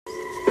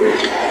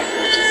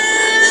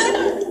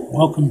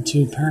Welcome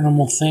to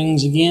Paranormal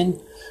Things again.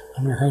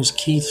 I'm your host,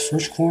 Keith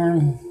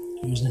Frischkorn,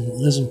 who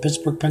lives in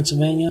Pittsburgh,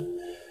 Pennsylvania.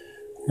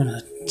 We're going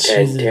to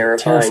see the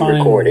terrifying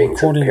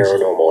recordings of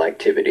paranormal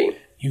activity.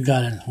 You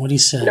got it. What he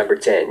said. Number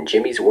 10,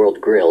 Jimmy's World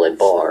Grill and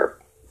Bar.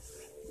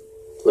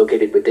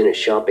 Located within a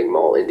shopping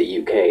mall in the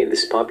UK,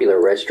 this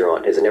popular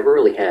restaurant has never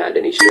really had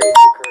any strange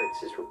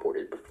occurrences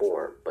reported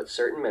before, but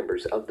certain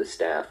members of the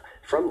staff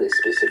from this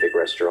specific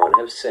restaurant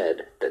have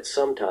said that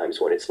sometimes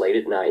when it's late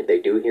at night,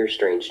 they do hear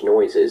strange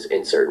noises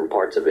in certain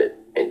parts of it.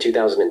 In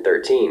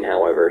 2013,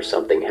 however,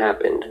 something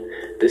happened.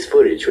 This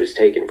footage was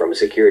taken from a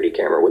security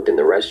camera within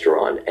the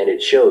restaurant, and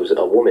it shows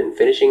a woman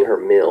finishing her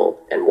meal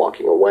and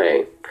walking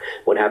away.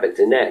 What happens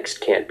next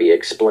can't be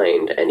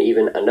explained, and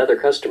even another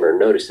customer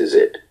notices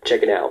it.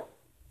 Check it out.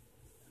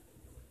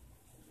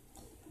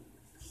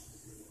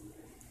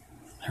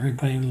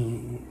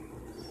 Everybody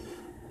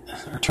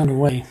are turned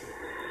away.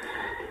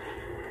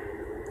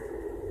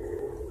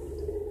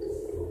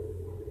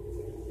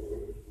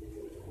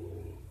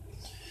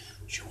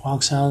 She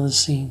walks out of the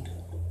scene.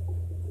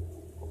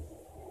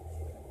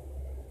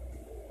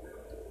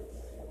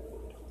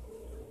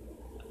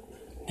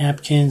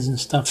 Napkins and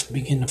stuff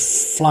begin to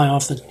fly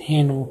off the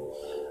handle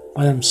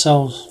by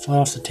themselves, fly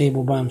off the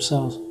table by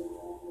themselves.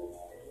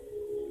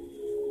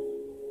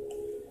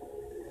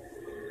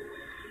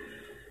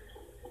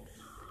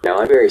 Now,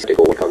 I'm very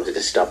skeptical when it comes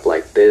to stuff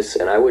like this,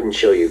 and I wouldn't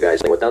show you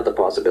guys without the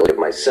possibility of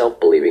myself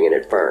believing in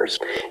it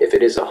first. If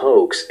it is a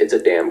hoax, it's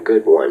a damn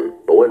good one.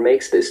 But what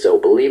makes this so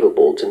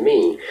believable to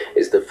me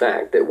is the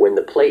fact that when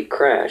the plate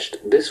crashed,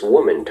 this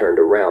woman turned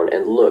around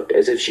and looked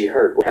as if she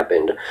heard what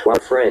happened, while a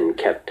friend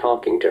kept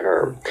talking to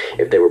her.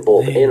 If they were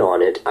both in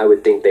on it, I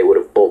would think they would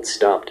have both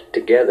stopped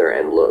together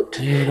and looked.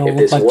 If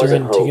this was a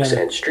hoax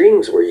and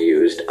strings were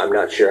used, I'm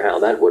not sure how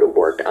that would have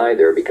worked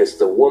either, because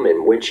the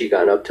woman, when she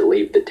got up to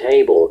leave the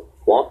table,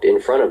 walked in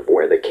front of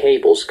where the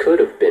cables could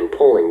have been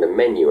pulling the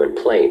menu and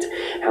plate.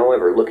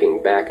 However,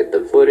 looking back at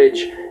the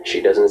footage, she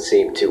doesn't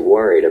seem too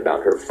worried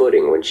about her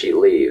footing when she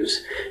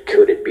leaves.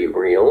 Could it be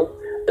real?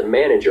 The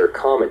manager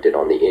commented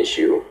on the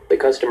issue. The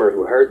customer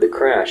who heard the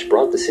crash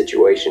brought the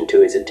situation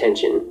to his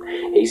attention.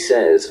 He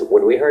says,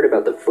 "When we heard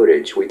about the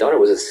footage, we thought it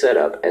was a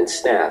setup and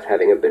staff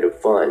having a bit of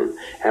fun.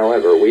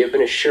 However, we have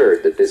been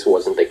assured that this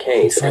wasn't the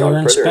case, and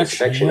on further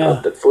inspection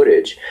of the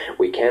footage,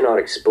 we cannot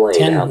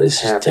explain how this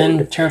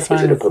happened. Is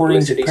it a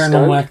publicity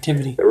stunt?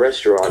 Activity. The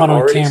restaurant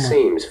already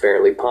seems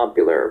fairly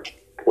popular.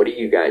 What do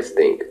you guys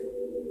think?"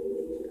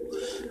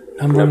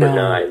 Number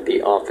 9,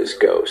 The Office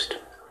Ghost.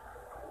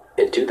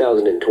 In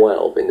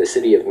 2012, in the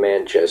city of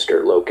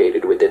Manchester,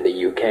 located within the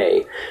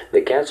UK, the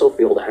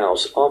Castlefield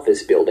House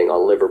office building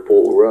on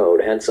Liverpool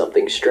Road had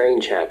something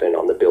strange happen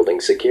on the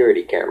building's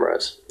security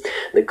cameras.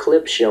 The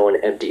clips show an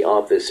empty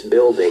office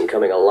building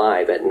coming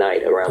alive at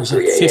night around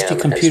 3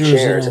 a.m. as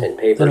chairs and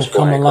papers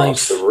fly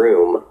across the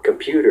room,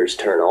 computers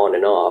turn on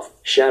and off,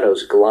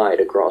 shadows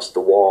glide across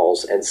the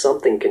walls, and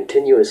something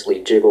continuously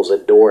jiggles a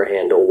door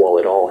handle while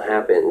it all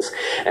happens,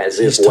 as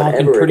if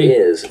whatever it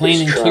is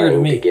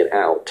trying to get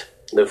out.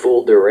 The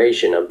full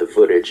duration of the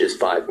footage is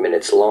 5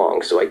 minutes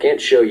long, so I can't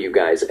show you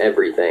guys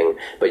everything,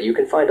 but you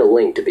can find a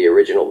link to the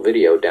original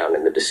video down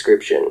in the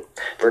description.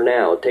 For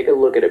now, take a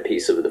look at a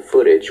piece of the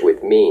footage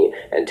with me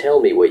and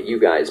tell me what you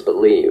guys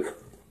believe.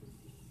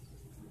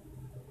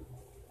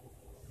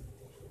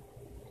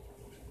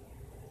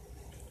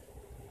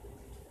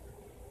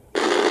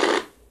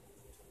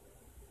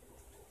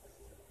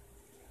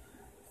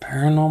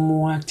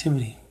 Paranormal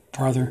activity,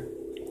 brother.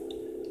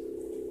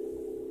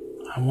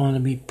 I want to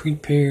be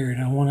prepared.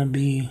 I want to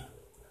be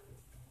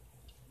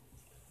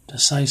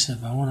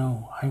decisive. I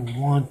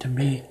want to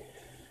be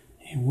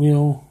a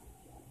will,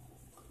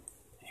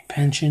 a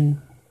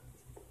pension.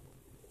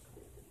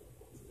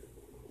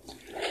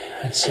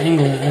 That's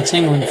England. That's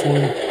England for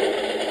you.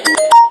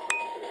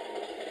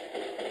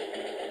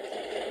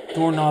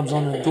 Doorknobs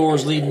on the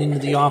doors leading into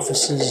the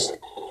offices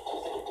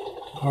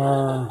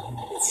are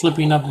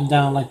flipping up and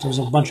down like there's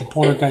a bunch of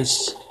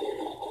poltergeists.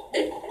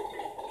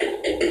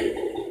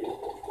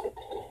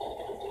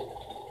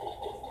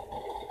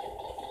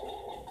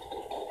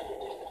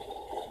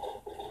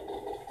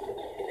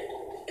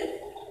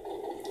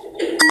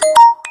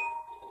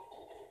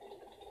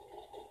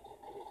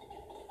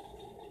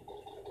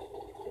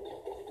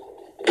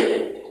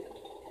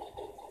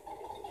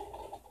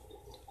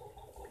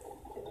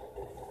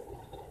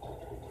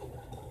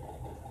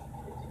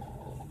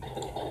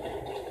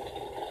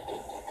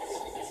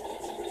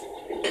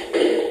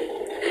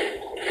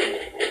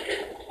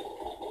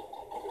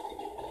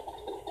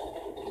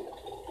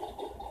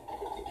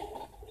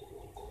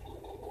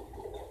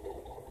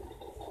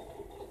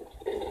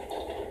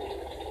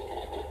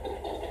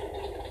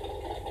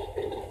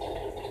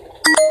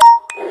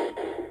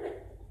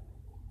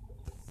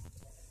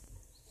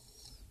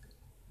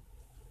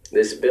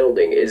 This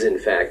building is in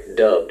fact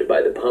dubbed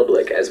by the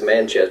public as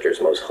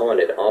Manchester's most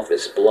haunted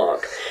office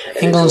block.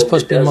 England's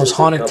supposed to be the most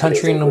haunted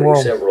country in the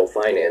world. Several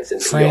finance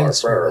and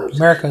France, PR firms,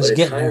 America's but it's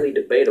getting highly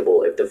there.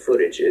 debatable if the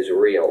footage is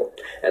real.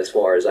 As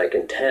far as I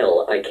can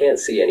tell, I can't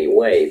see any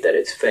way that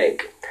it's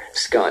fake.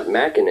 Scott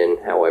Mackinnon,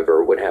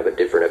 however, would have a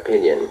different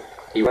opinion.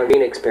 He runs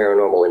Phoenix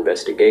Paranormal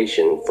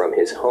Investigation from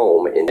his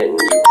home in Denton,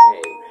 UK.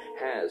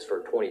 Has for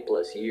 20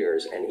 plus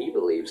years, and he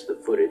believes the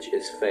footage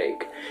is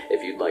fake.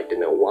 If you'd like to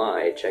know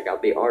why, check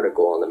out the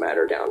article on the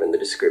matter down in the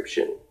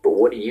description. But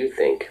what do you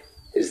think?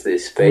 Is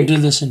this fake? We'll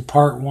do this in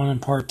part 1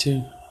 and part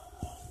 2.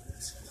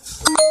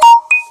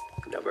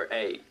 Number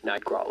 8,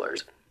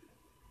 Nightcrawlers.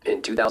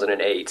 In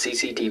 2008,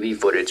 CCTV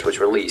footage was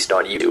released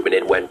on YouTube and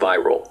it went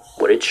viral.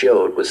 What it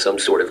showed was some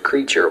sort of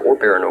creature or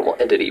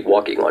paranormal entity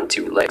walking on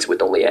 2 legs with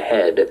only a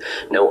head,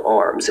 no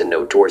arms, and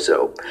no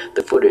torso.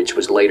 The footage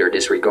was later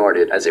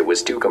disregarded as it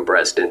was too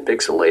compressed and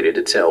pixelated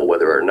to tell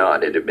whether or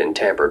not it had been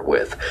tampered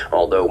with,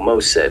 although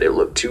most said it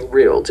looked too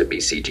real to be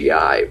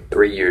CGI.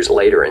 3 years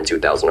later, in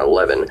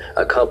 2011,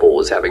 a couple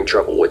was having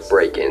trouble with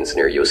break-ins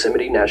near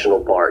Yosemite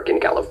National Park in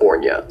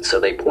California,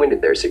 so they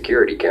pointed their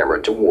security camera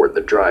toward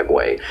the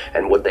driveway,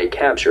 and what they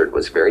captured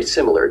was very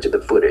similar to the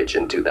footage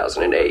in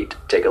 2008.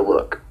 Take a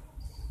look.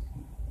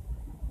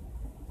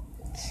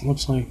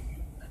 Looks like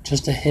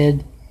just a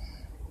head.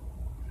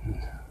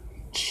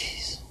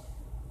 Jeez.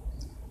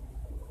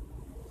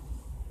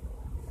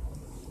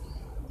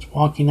 It's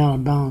walking out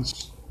of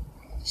balance.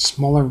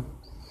 Smaller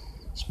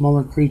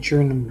creature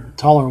and a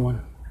taller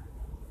one.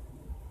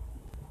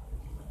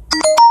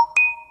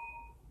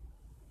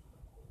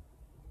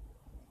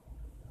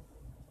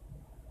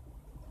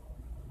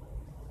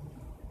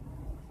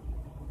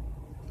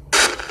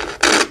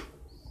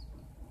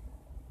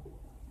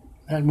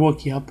 That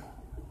woke you up.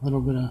 A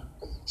little bit of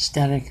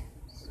static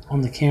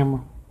on the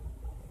camera.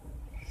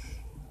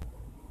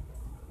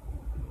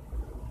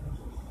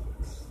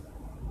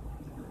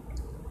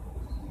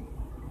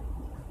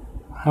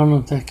 I don't know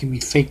if that can be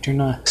faked or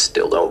not.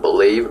 Still don't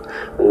believe?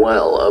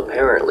 Well,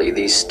 apparently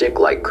these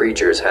stick-like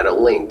creatures had a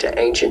link to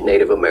ancient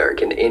Native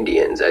American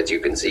Indians, as you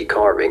can see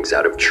carvings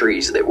out of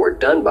trees that were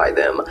done by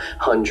them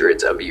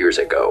hundreds of years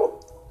ago.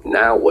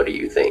 Now what do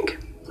you think?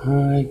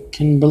 I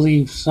can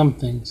believe some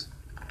things.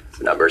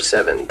 Number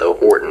 7, the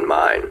Horton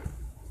Mine.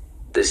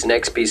 This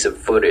next piece of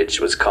footage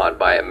was caught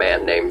by a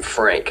man named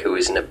Frank, who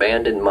is an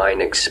abandoned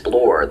mine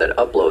explorer that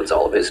uploads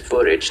all of his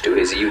footage to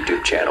his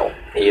YouTube channel.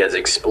 He has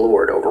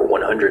explored over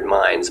 100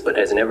 mines, but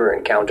has never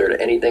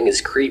encountered anything as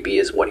creepy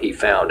as what he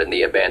found in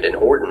the abandoned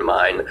Horton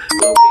Mine,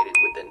 located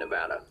within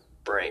Nevada.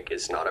 Frank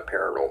is not a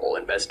paranormal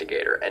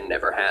investigator and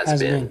never has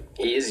been.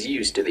 He is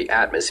used to the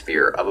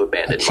atmosphere of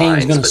abandoned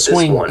mines, but this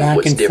one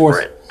was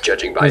different.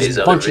 Judging by his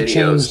other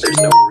videos, there's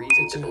no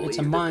reason to believe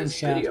that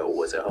this video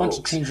was a hoax. A bunch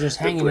of chains just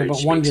hanging there,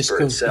 but one just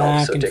goes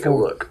back and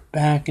forth,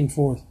 back and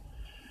forth.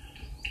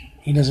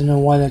 He doesn't know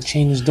why that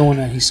chain is doing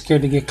that. He's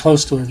scared to get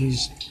close to it.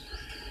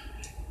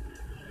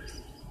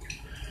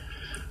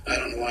 I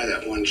don't know why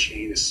that one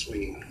chain is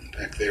swinging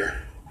back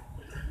there.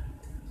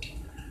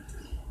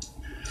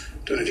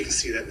 Don't know if you can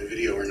see that in the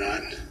video or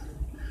not.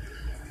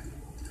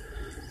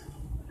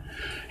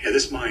 Yeah,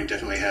 this mine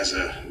definitely has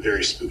a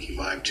very spooky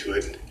vibe to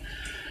it.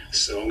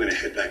 So I'm going to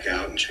head back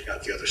out and check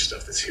out the other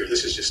stuff that's here.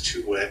 This is just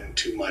too wet and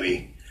too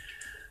muddy.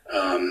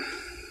 And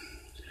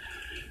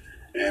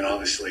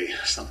obviously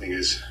something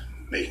is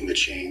making the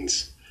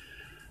chains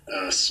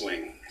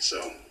swing. So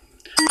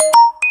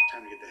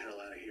time to get the hell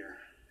out of here.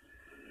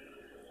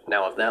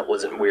 Now, if that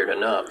wasn't weird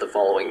enough, the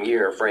following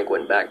year, Frank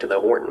went back to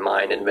the Horton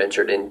Mine and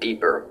ventured in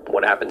deeper.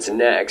 What happens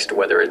next,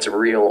 whether it's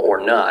real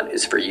or not,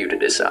 is for you to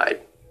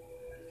decide.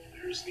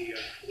 There's the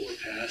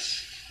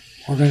overpass.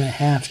 We're going to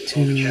have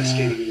to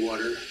cascading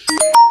water.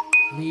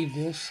 leave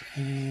this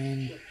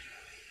and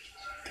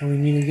till we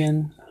meet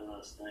again.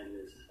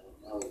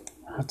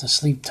 I'll have to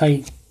sleep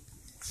tight.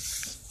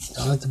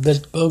 Don't let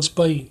the bugs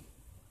bite.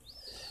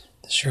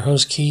 This is your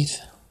host Keith,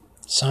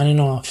 signing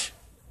off.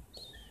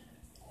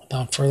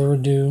 Without further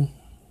ado,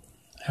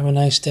 have a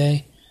nice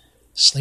day.